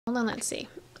Hold on, let's see.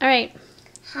 All right.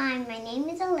 Hi, my name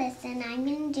is Alyssa, and I'm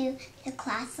going to do the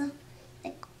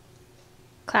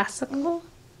Classical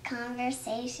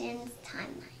conversations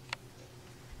timeline.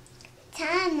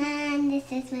 Timeline,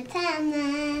 this is my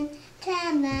timeline.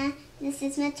 Timeline, this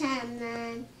is my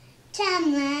timeline.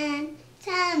 Timeline,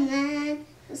 timeline.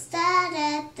 We'll start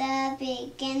at the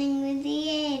beginning with the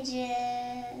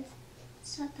ages.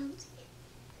 Stop bouncing.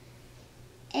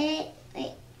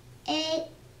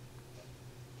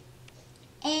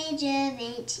 Age of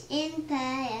ancient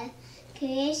empire,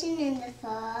 creation and the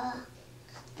fall,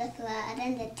 the flood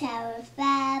and the Tower of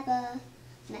Babel,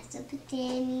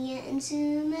 Mesopotamia and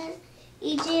Sumer,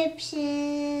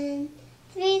 Egyptian,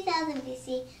 3000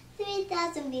 BC,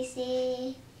 3000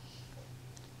 BC.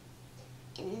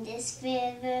 Indus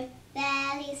River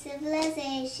Valley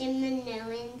civilization,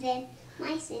 Minoans and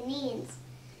Mycenaeans,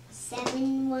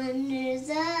 7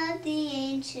 wonders of the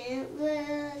ancient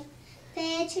world.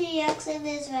 Patriarchs of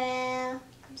Israel.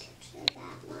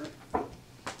 That one.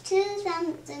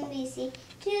 2000 BC.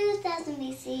 2000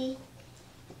 BC.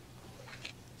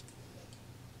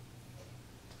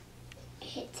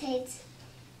 Hittites,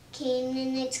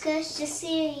 Canaanites, Cush,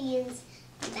 Assyrians,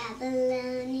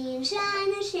 Babylonian,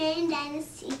 China, Shang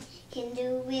dynasty,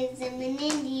 Hinduism in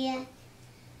India.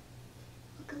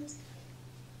 What comes?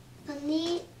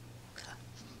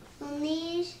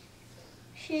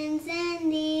 Phoenicians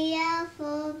and the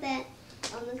alphabet.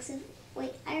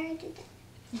 Wait, I already did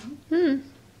that.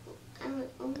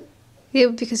 Yeah,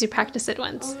 because you practiced it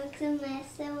once.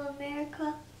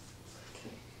 Mesoamerica.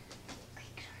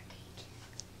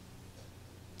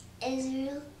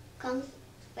 Israel.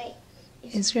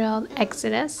 Israel,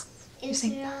 Exodus.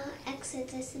 Israel,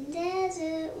 Exodus and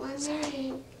desert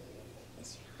wandering.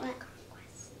 What?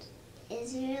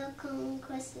 Israel,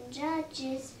 conquest and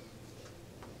judges.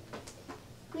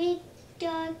 Greek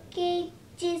Dark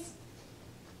Ages,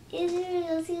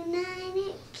 Israel's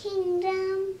United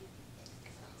Kingdom,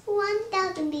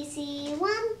 1000 BC,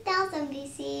 1000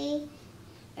 BC,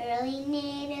 early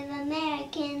Native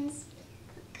Americans.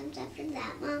 What comes after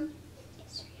that, Mom?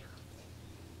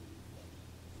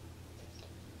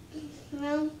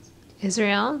 Israel.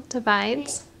 Israel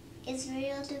divides.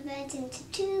 Israel divides into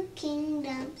 2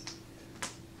 kingdoms.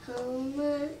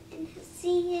 Homer and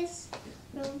Hesiod,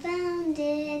 Rome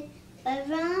founded by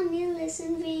Romulus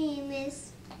and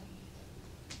Remus.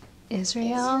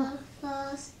 Israel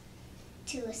falls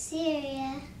to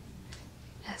Assyria.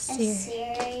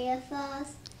 Assyria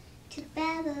falls to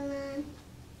Babylon.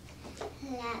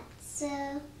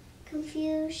 Lhasa,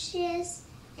 Confucius,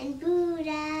 and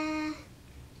Buddha.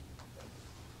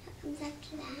 What comes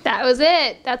after that? That was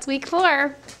it. That's week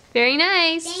 4. Very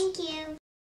nice. Thank you.